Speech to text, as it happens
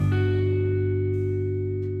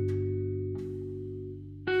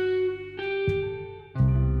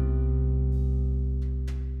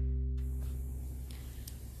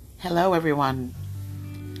Hello, everyone.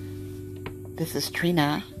 This is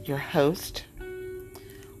Trina, your host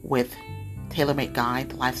with Tailor-Made Guide,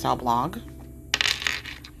 the lifestyle blog,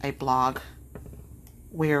 a blog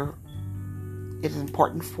where it is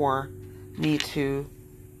important for me to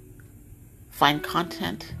find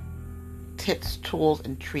content, tips, tools,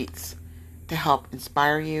 and treats to help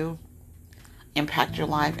inspire you, impact your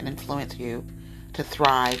life, and influence you to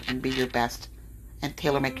thrive and be your best and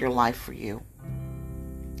tailor-make your life for you.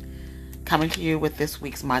 Coming to you with this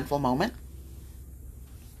week's mindful moment.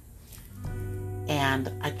 And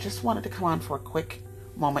I just wanted to come on for a quick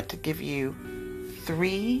moment to give you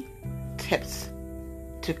 3 tips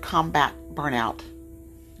to combat burnout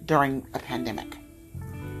during a pandemic.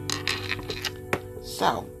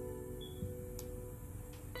 So,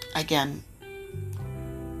 again,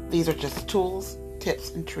 these are just tools,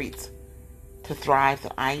 tips, and treats to thrive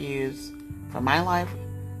that I use for my life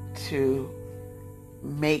to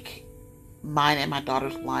make mine and my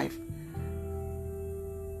daughter's life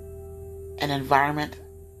an environment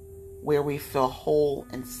where we feel whole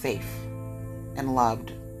and safe and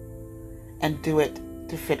loved, and do it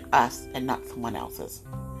to fit us and not someone else's.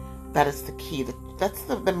 That is the key. That's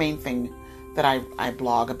the main thing that I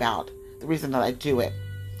blog about. The reason that I do it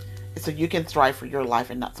is so you can thrive for your life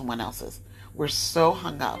and not someone else's. We're so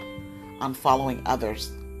hung up on following others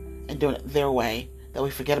and doing it their way that we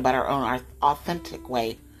forget about our authentic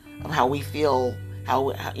way of how we feel,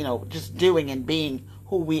 just doing and being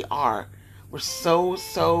who we are. We're so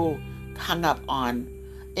hung up on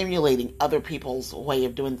emulating other people's way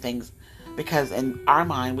of doing things because in our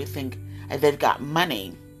mind we think they've got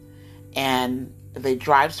money and they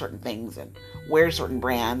drive certain things and wear certain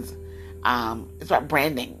brands. It's about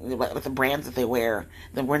branding with the brands that they wear.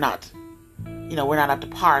 Then we're not up to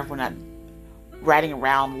par if we're not riding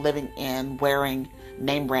around, living in, wearing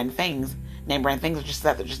name brand things. Name brand things are just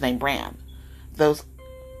that, they're just name brand. Those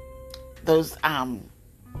vendors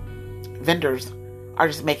are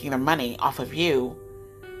just making their money off of you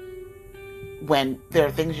when there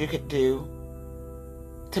are things you could do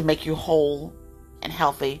to make you whole and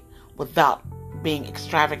healthy without being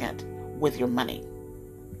extravagant with your money.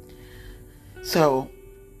 So,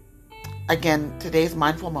 again, today's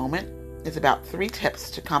mindful moment is about 3 tips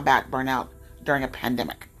to combat burnout during a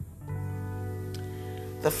pandemic.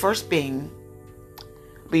 The first being,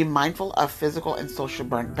 be mindful of physical and social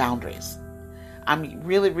boundaries. I'm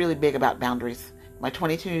really, really big about boundaries. My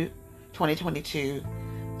 2022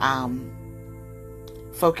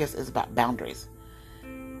 focus is about boundaries.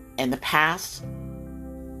 In the past,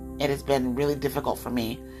 it has been really difficult for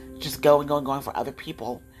me just going for other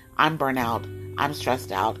people. I'm burnt out. I'm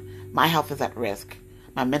stressed out. My health is at risk.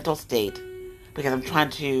 My mental state, because I'm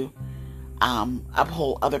trying to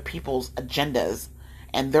uphold other people's agendas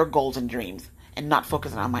and their goals and dreams and not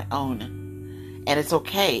focusing on my own. And it's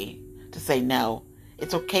okay to say no.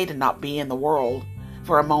 It's okay to not be in the world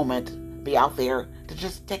for a moment, be out there, to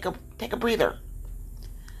just take a breather.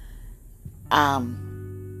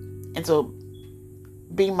 And so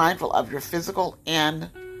being mindful of your physical and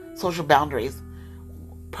social boundaries,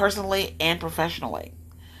 personally and professionally.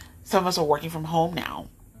 Some of us are working from home now.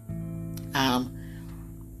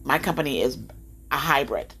 My company is a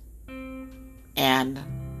hybrid. And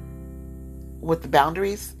with the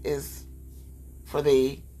boundaries is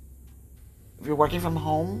if you're working from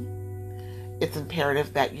home, it's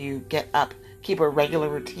imperative that you get up, keep a regular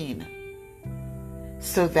routine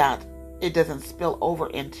so that it doesn't spill over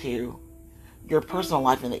into your personal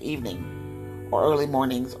life in the evening or early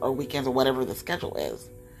mornings or weekends or whatever the schedule is.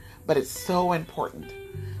 But it's so important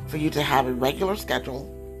for you to have a regular schedule.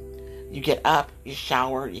 You get up, you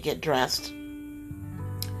shower, you get dressed,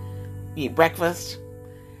 you eat breakfast,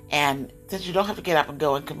 and since you don't have to get up and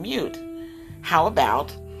go and commute, how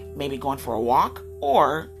about maybe going for a walk,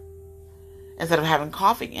 or instead of having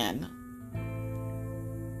coffee in,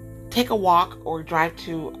 take a walk or drive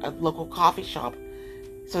to a local coffee shop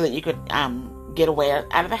so that you could get away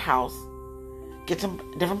out of the house, get some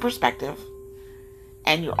different perspective,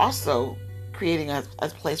 and you're also creating a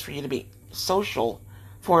place for you to be social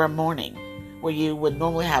for a morning where you would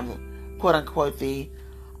normally have, quote unquote, the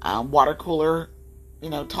water cooler,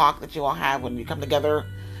 talk that you all have when you come together.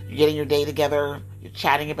 You're getting your day together. You're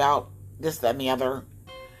chatting about this, that, and the other.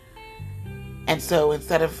 And so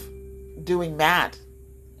instead of doing that,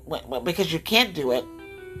 because you can't do it,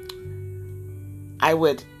 I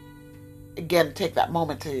would, again, take that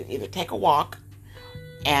moment to either take a walk.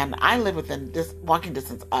 And I live within this walking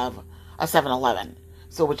distance of a 7-Eleven.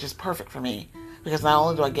 So which is perfect for me. Because not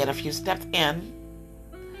only do I get a few steps in,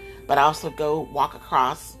 but I also go walk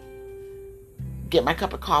across, get my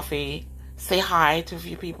cup of coffee, say hi to a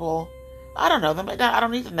few people. I don't know them. I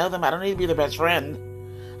don't need to know them. I don't need to be their best friend.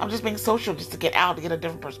 I'm just being social just to get out, to get a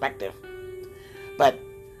different perspective. But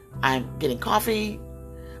I'm getting coffee.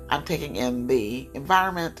 I'm taking in the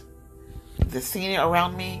environment, the scenery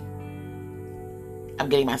around me. I'm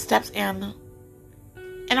getting my steps in.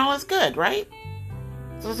 And all is good, right?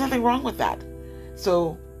 So there's nothing wrong with that.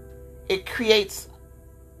 So it creates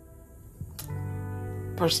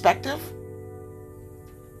perspective,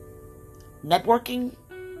 networking,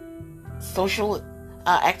 social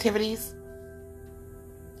activities.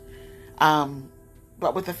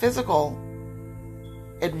 But with the physical,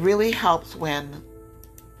 it really helps when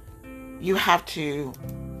you have to,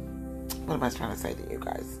 what am I trying to say to you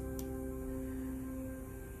guys?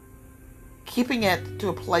 Keeping it to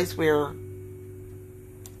a place where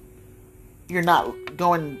you're not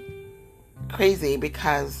going crazy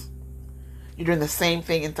because you're doing the same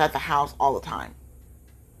thing inside the house all the time.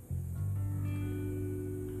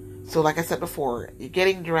 So like I said before, you're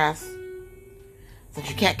getting dressed. Since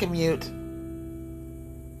you can't commute,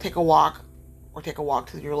 take a walk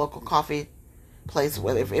to your local coffee place,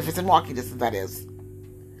 if it's in walking distance, that is.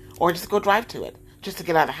 Or just go drive to it, just to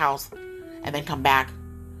get out of the house and then come back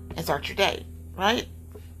and start your day, right?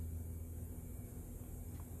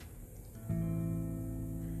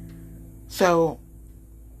 So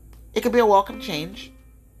it could be a welcome change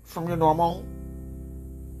from your normal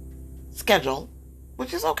schedule,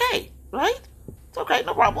 which is okay, right? It's okay,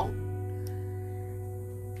 no problem.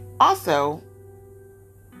 Also,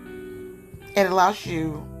 it allows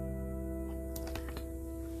you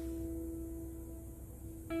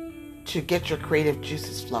to get your creative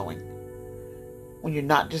juices flowing when you're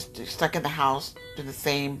not just stuck in the house doing the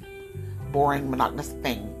same boring, monotonous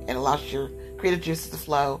thing. It allows your creative juices to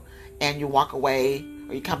flow, and you walk away,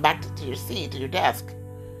 or you come back to your seat, to your desk,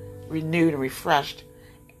 renewed and refreshed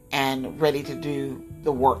and ready to do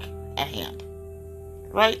the work at hand.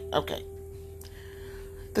 Right? Okay.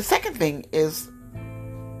 The second thing is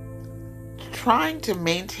trying to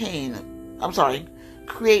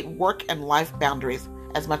create work and life boundaries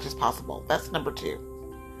as much as possible. That's number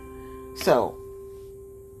 2. So,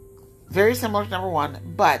 very similar to number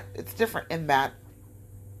 1, but it's different in that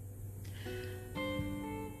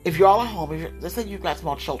if you're all at home, let's say you've got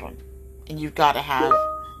small children and you've got to have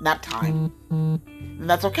nap time, and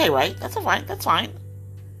that's okay, right? That's fine. That's fine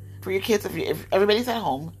for your kids if everybody's at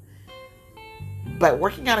home. But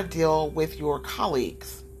working out a deal with your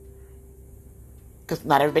colleagues, because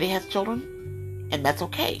not everybody has children, and that's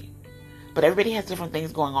okay. But everybody has different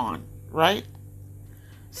things going on, right?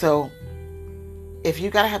 So if you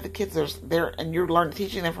got to have the kids there and you're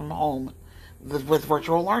teaching them from home with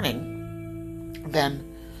virtual learning, then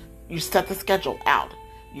you set the schedule out.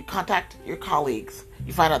 You contact your colleagues.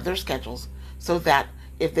 You find out their schedules so that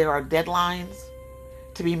if there are deadlines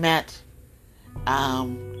to be met,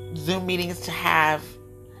 Zoom meetings to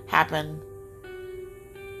happen,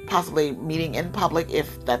 possibly meeting in public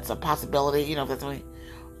if that's a possibility, if that's something,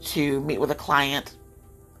 to meet with a client,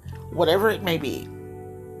 whatever it may be.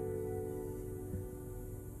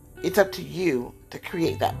 It's up to you to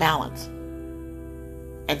create that balance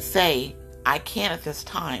and say, I can't at this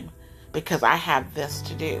time because I have this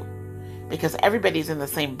to do. Because everybody's in the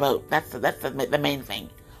same boat. That's the main thing.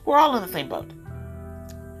 We're all in the same boat.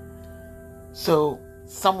 So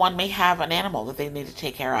someone may have an animal that they need to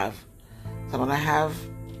take care of. Someone may have,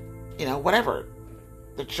 whatever.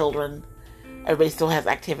 The children, everybody still has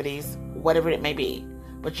activities, whatever it may be.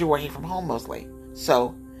 But you're working from home mostly.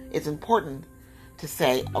 So it's important to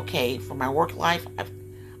say, okay, for my work life,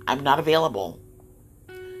 I'm not available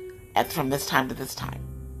from this time to this time.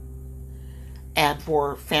 And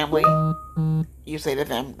for family, you say to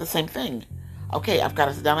them the same thing. Okay, I've got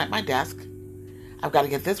to sit down at my desk. I've got to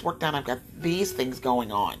get this work done. I've got these things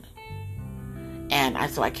going on.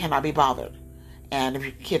 So I cannot be bothered. And if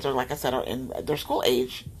your kids are, like I said, are in their school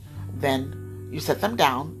age, then you set them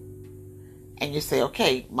down and you say,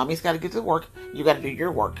 okay, mommy's got to get to work. You got to do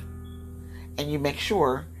your work. And you make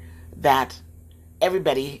sure that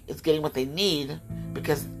everybody is getting what they need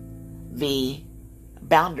because the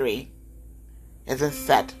boundary isn't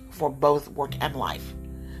set for both work and life.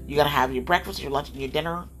 You got to have your breakfast, your lunch, and your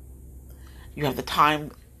dinner. You have the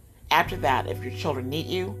time after that if your children need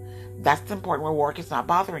you. That's important where work is not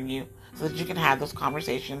bothering you so that you can have those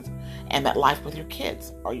conversations and that life with your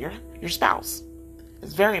kids or your spouse.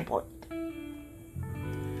 It's very important.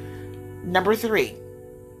 Number 3,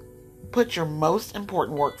 put your most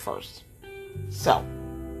important work first. So,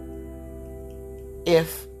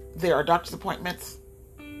 if there are doctor's appointments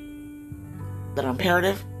that are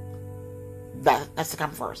imperative, that has to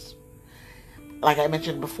come first. like I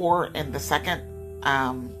mentioned before in the second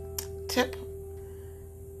tip,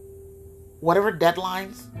 whatever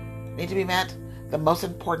deadlines need to be met, the most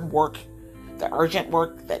important work, the urgent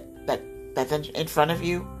work that's in front of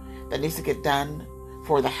you that needs to get done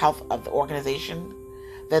for the health of the organization,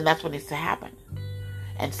 then that's what needs to happen.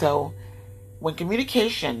 And so when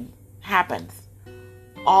communication happens,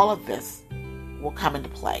 all of this will come into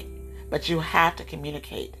play. But you have to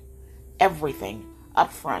communicate everything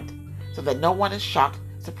up front so that no one is shocked,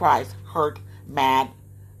 surprised, hurt, mad,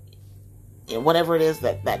 whatever it is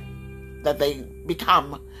that they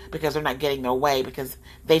become because they're not getting their way because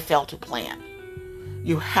they failed to plan.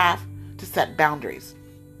 You have to set boundaries.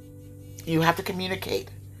 You have to communicate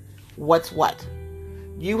what's what.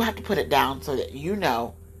 You have to put it down so that you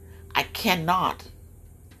know I cannot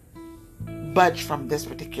budge from this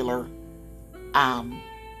particular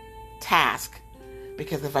task,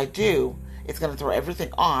 because if I do, it's going to throw everything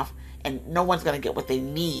off and no one's going to get what they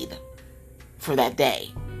need for that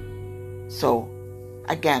day. So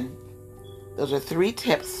again, those are 3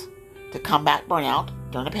 tips to combat burnout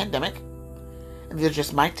during a pandemic. And these are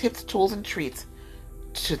just my tips, tools, and treats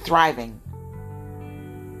to thriving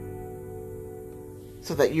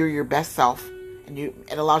so that you're your best self and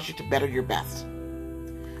it allows you to better your best.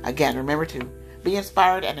 Again, remember to be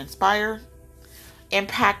inspired and inspire,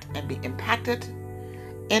 impact and be impacted,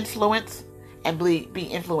 influence and be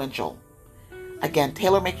influential. Again,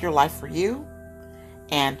 tailor-make your life for you,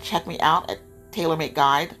 and check me out at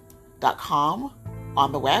tailormakeguide.com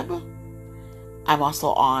on the web. I'm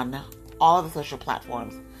also on all of the social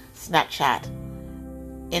platforms, Snapchat,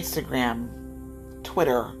 Instagram,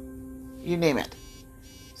 Twitter, you name it.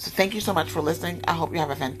 So thank you so much for listening. I hope you have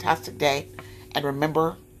a fantastic day. And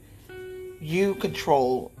remember, you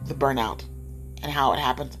control the burnout and how it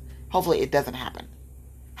happens. Hopefully it doesn't happen.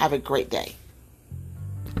 Have a great day.